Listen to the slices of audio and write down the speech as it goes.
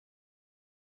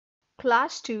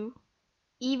Class 2,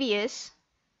 EVS,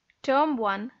 Term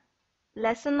 1,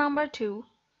 Lesson number 2,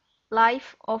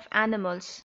 Life of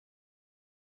Animals.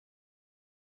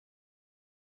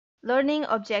 Learning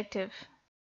Objective.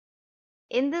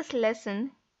 In this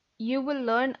lesson, you will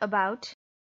learn about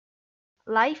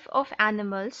life of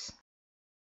animals,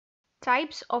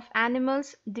 types of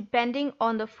animals depending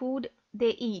on the food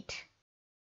they eat,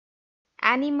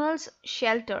 animals'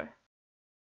 shelter,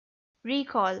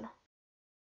 recall,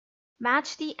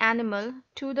 match the animal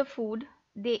to the food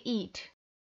they eat.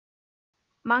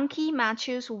 Monkey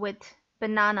matches with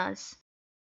bananas.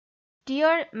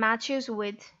 Deer matches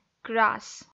with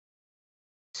grass.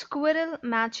 Squirrel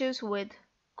matches with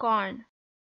corn.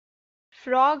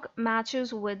 Frog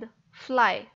matches with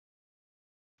fly.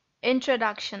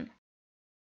 Introduction.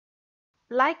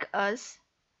 Like us,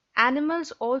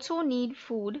 animals also need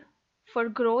food for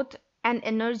growth and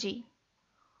energy.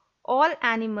 All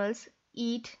animals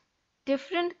eat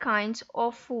different kinds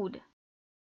of food.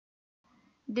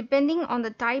 Depending on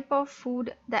the type of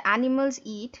food the animals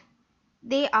eat,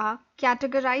 they are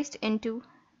categorized into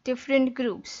different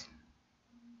groups.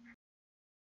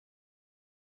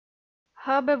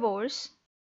 Herbivores.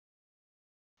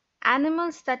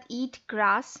 Animals that eat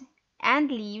grass and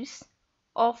leaves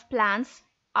of plants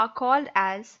are called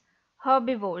as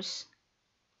herbivores.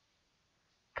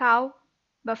 Cow,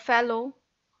 buffalo,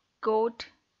 goat,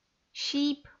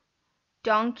 sheep,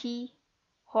 donkey,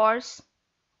 horse,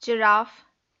 giraffe,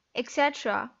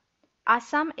 etc. are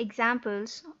some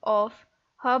examples of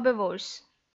herbivores.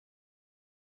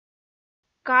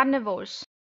 Carnivores.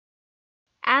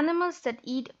 Animals that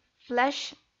eat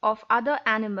flesh of other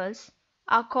animals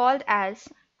are called as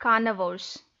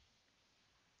carnivores.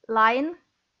 Lion,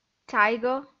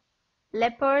 tiger,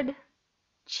 leopard,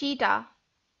 cheetah,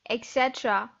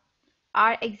 etc.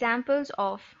 are examples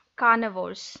of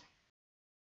carnivores.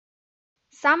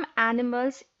 Some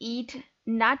animals eat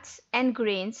nuts and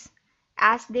grains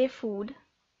as their food.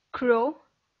 Crow,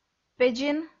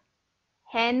 pigeon,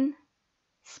 hen,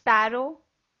 sparrow,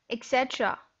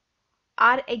 etc.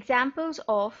 are examples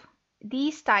of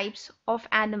these types of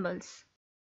animals.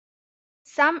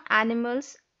 Some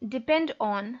animals depend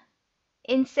on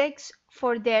insects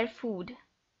for their food.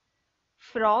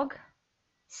 Frog,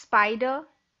 spider,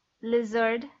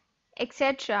 lizard,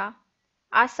 etc.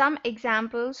 are some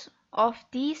examples of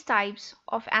these types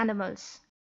of animals.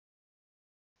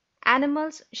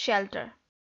 Animals' shelter.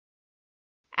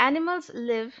 Animals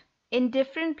live in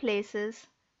different places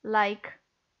like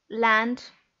land,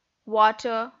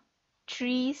 water,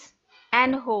 trees,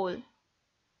 and hole.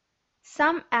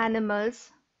 Some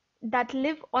animals that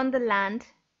live on the land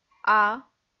are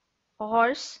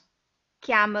horse,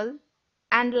 camel,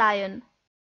 and lion.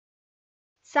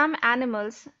 Some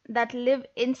animals that live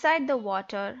inside the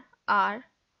water are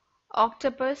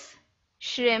octopus,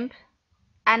 shrimp,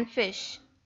 and fish.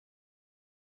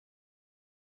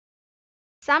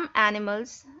 Some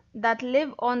animals that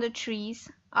live on the trees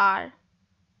are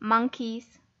monkeys,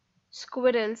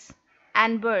 squirrels,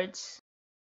 and birds.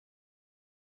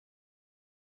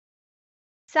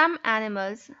 Some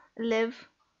animals live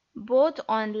both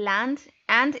on land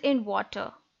and in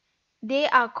water. They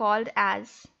are called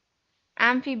as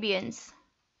amphibians.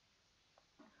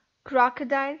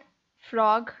 Crocodile,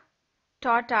 frog,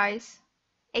 tortoise,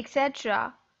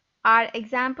 etc. are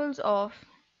examples of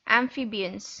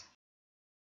amphibians.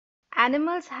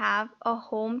 Animals have a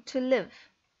home to live.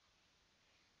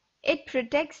 It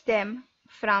protects them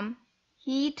from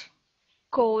heat,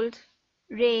 cold,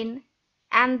 rain,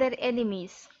 and their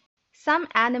enemies. Some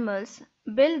animals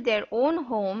build their own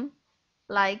home,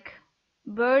 like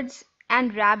birds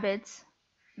and rabbits,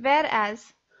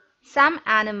 whereas some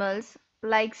animals,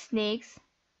 like snakes,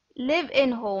 live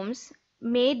in homes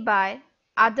made by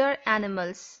other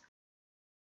animals.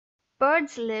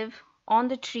 Birds live on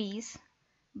the trees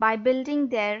by building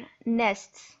their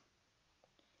nests.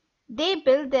 They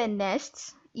build their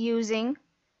nests using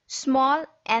small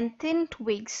and thin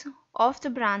twigs of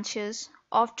the branches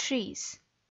of trees.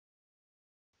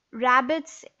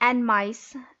 Rabbits and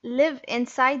mice live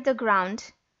inside the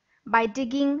ground by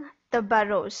digging the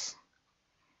burrows.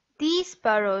 These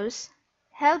burrows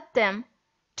help them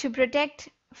to protect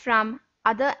from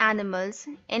other animals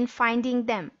in finding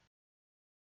them.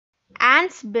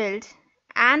 Ants build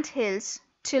ant hills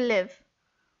to live,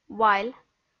 while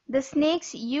the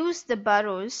snakes use the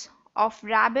burrows of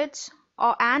rabbits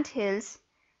or ant hills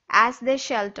as their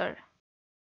shelter.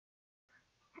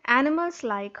 Animals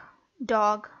like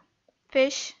dog,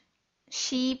 fish,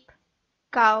 sheep,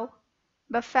 cow,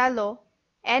 buffalo,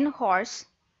 and horse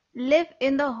live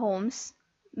in the homes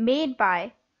made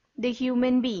by the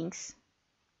human beings.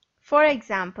 For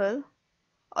example,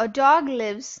 a dog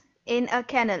lives in a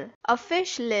kennel. A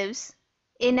fish lives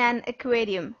in an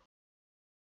aquarium.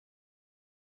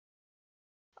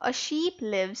 A sheep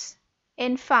lives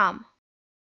in farm.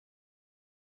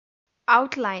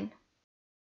 Outline.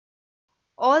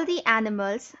 All the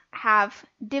animals have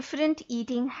different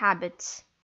eating habits.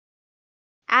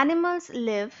 Animals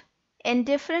live in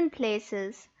different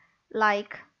places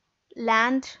like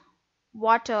land,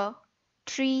 water,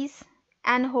 trees,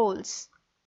 and holes.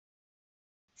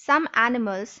 Some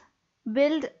animals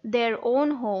build their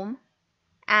own home,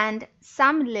 and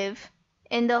some live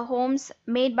in the homes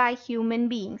made by human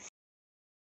beings.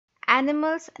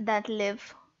 Animals that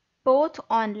live both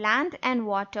on land and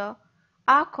water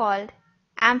are called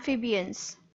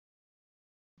amphibians.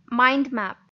 Mind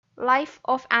map. Life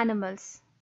of animals.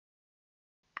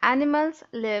 Animals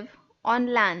live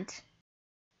on land.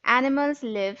 Animals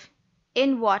live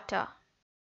in water.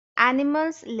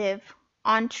 Animals live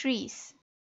on trees.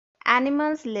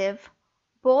 Animals live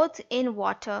both in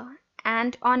water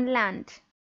and on land.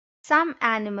 Some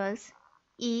animals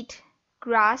eat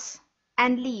grass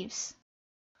and leaves.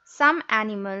 Some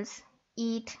animals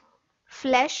eat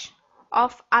flesh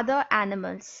of other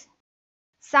animals.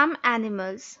 Some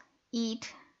animals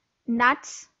eat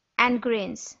nuts and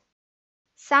grains.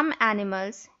 Some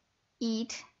animals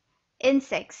eat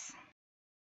insects.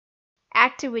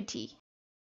 Activity.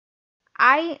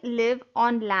 I live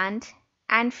on land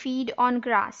and feed on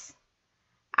grass.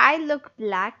 I look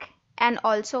black and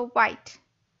also white.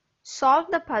 Solve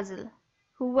the puzzle.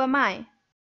 Who am I?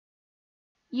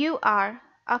 You are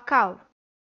a cow.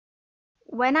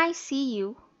 When I see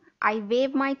you, I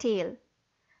wave my tail.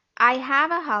 I have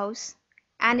a house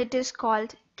and it is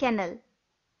called kennel.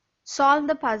 Solve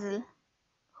the puzzle.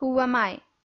 Who am I?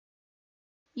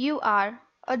 You are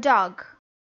a dog.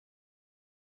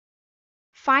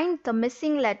 Find the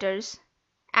missing letters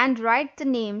and write the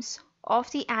names of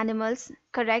the animals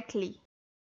correctly.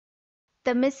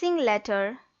 The missing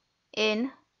letter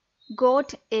in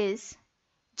goat is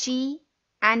G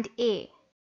and A.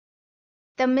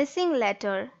 The missing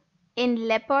letter in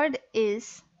leopard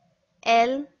is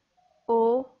L,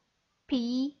 O,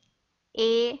 P,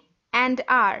 A, and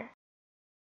R.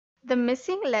 The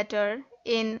missing letter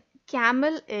in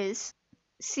camel is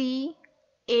C,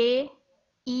 A,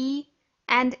 E,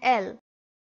 and L.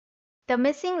 The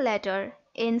missing letter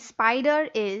in spider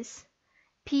is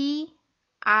P,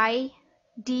 I,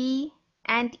 D,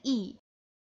 and E.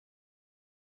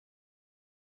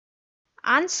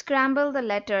 Unscramble the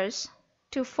letters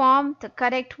to form the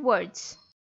correct words.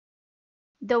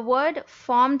 The word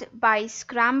formed by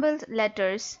scrambled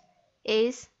letters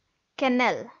is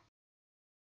kennel.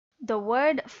 The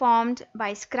word formed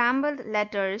by scrambled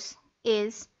letters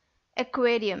is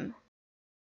aquarium.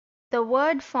 The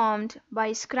word formed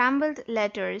by scrambled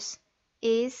letters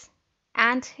is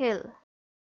anthill.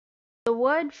 The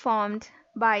word formed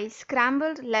by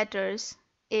scrambled letters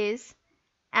is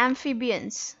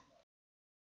amphibians.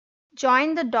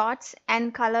 Join the dots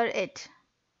and color it.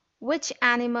 Which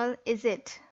animal is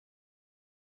it?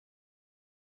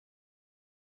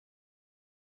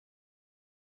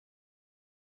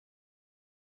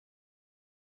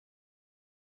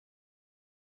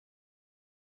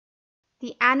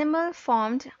 The animal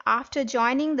formed after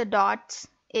joining the dots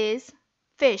is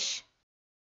fish.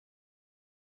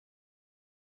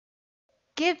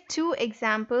 Give two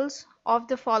examples of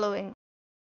the following.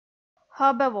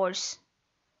 Herbivores: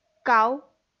 cow,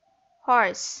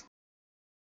 horse.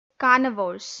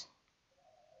 Carnivores: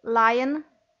 lion,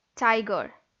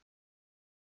 tiger.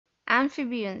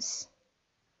 Amphibians: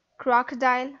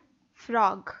 crocodile,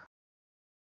 frog.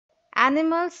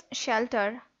 Animals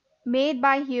shelter made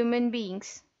by human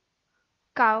beings: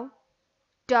 cow,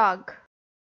 dog.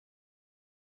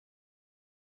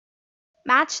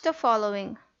 Match the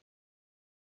following.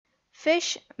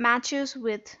 Fish matches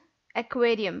with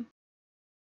aquarium.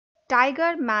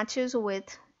 Tiger matches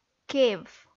with cave.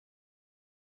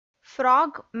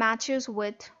 Frog matches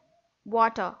with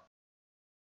water.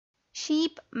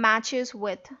 Sheep matches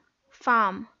with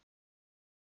farm.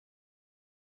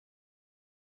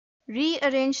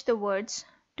 Rearrange the words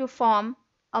to form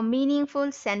a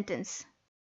meaningful sentence.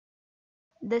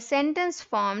 The sentence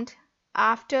formed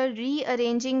after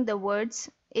rearranging the words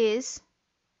is: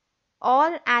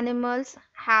 all animals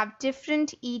have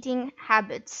different eating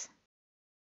habits.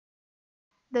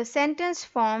 The sentence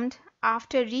formed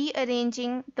after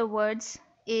rearranging the words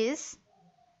is: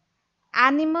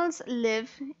 animals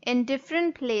live in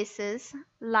different places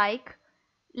like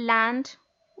land,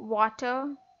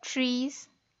 water, trees,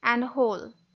 and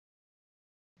hole.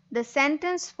 The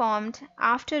sentence formed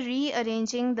after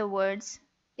rearranging the words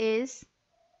is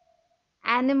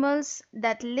animals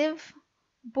that live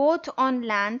both on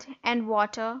land and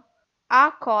water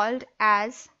are called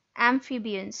as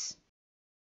amphibians.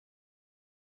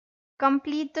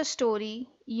 Complete the story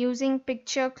using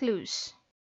picture clues.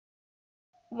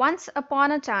 Once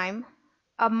upon a time,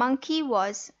 a monkey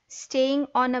was staying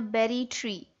on a berry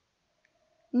tree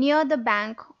near the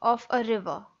bank of a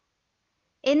river.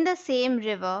 In the same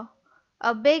river,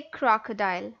 a big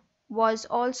crocodile was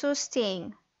also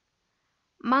staying.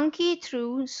 Monkey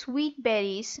threw sweet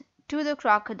berries to the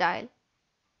crocodile,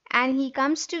 and he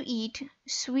comes to eat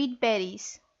sweet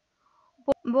berries.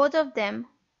 Both of them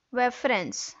were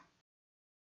friends.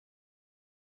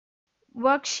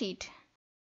 Worksheet.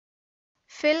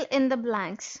 Fill in the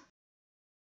blanks.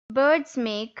 Birds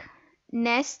make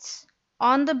nests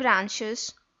on the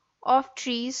branches of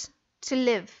trees to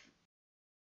live.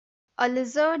 A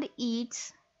lizard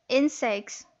eats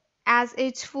insects as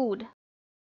its food.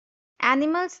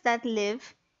 Animals that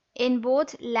live in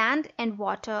both land and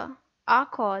water are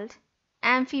called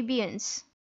amphibians.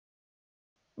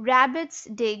 Rabbits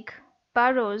dig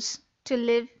burrows to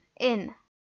live in.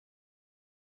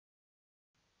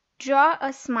 Draw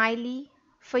a smiley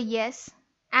for yes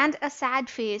and a sad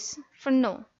face for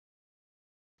no.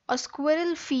 A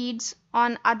squirrel feeds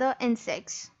on other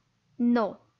insects.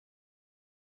 No.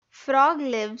 Frog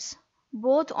lives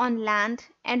both on land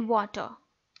and water.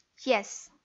 Yes.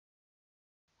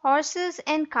 Horses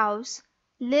and cows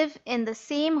live in the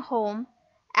same home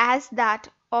as that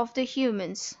of the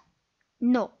humans.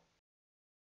 No.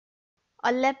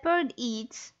 A leopard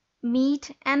eats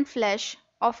meat and flesh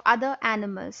of other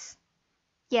animals.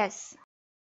 Yes.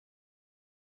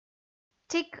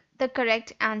 Tick the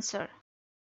correct answer.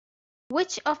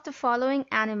 Which of the following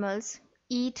animals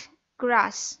eat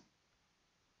grass?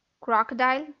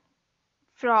 Crocodile,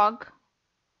 frog,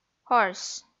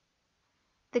 horse.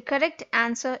 The correct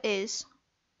answer is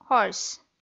horse.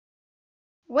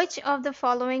 Which of the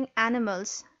following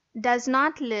animals does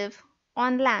not live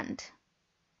on land?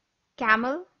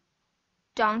 Camel,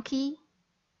 donkey,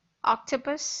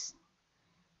 octopus.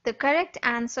 The correct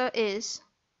answer is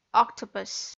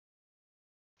octopus.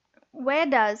 Where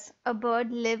does a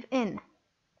bird live in?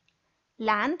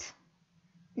 Land,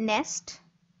 nest,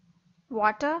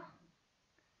 water.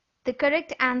 The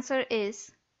correct answer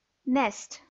is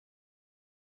nest.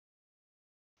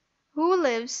 Who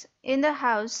lives in the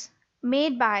house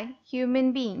made by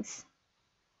human beings?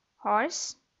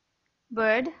 Horse,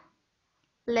 bird,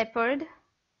 leopard.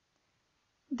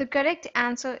 The correct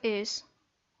answer is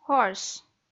horse.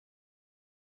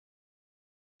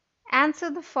 Answer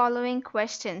the following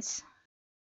questions.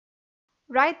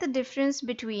 Write the difference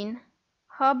between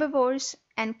herbivores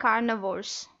and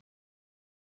carnivores.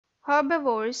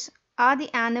 Herbivores are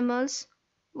the animals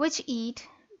which eat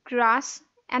grass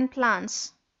and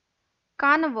plants.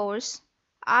 Carnivores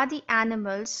are the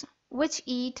animals which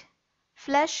eat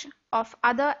flesh of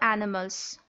other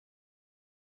animals.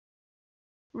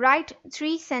 Write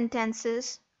 3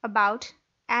 sentences about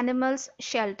animals'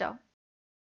 shelter.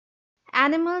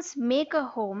 Animals make a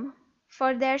home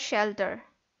for their shelter.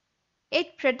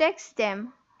 It protects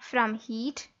them from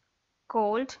heat,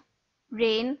 cold,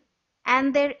 rain,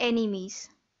 and their enemies.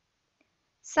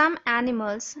 Some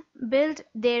animals build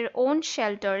their own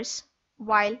shelters,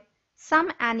 while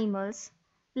some animals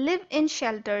live in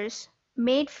shelters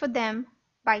made for them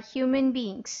by human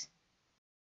beings.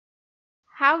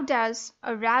 How does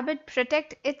a rabbit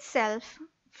protect itself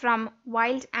from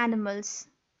wild animals?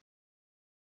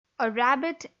 A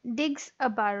rabbit digs a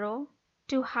burrow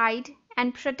to hide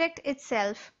and protect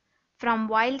itself from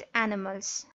wild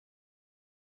animals.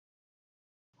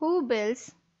 Who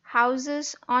builds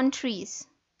houses on trees?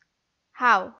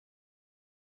 How?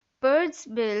 Birds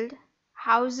build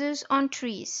houses on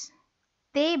trees.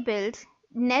 They build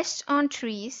nests on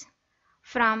trees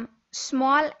from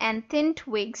small and thin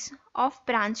twigs of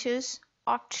branches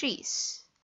of trees.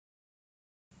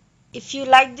 If you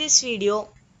like this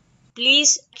video,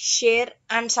 please share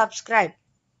and subscribe.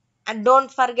 And don't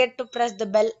forget to press the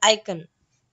bell icon.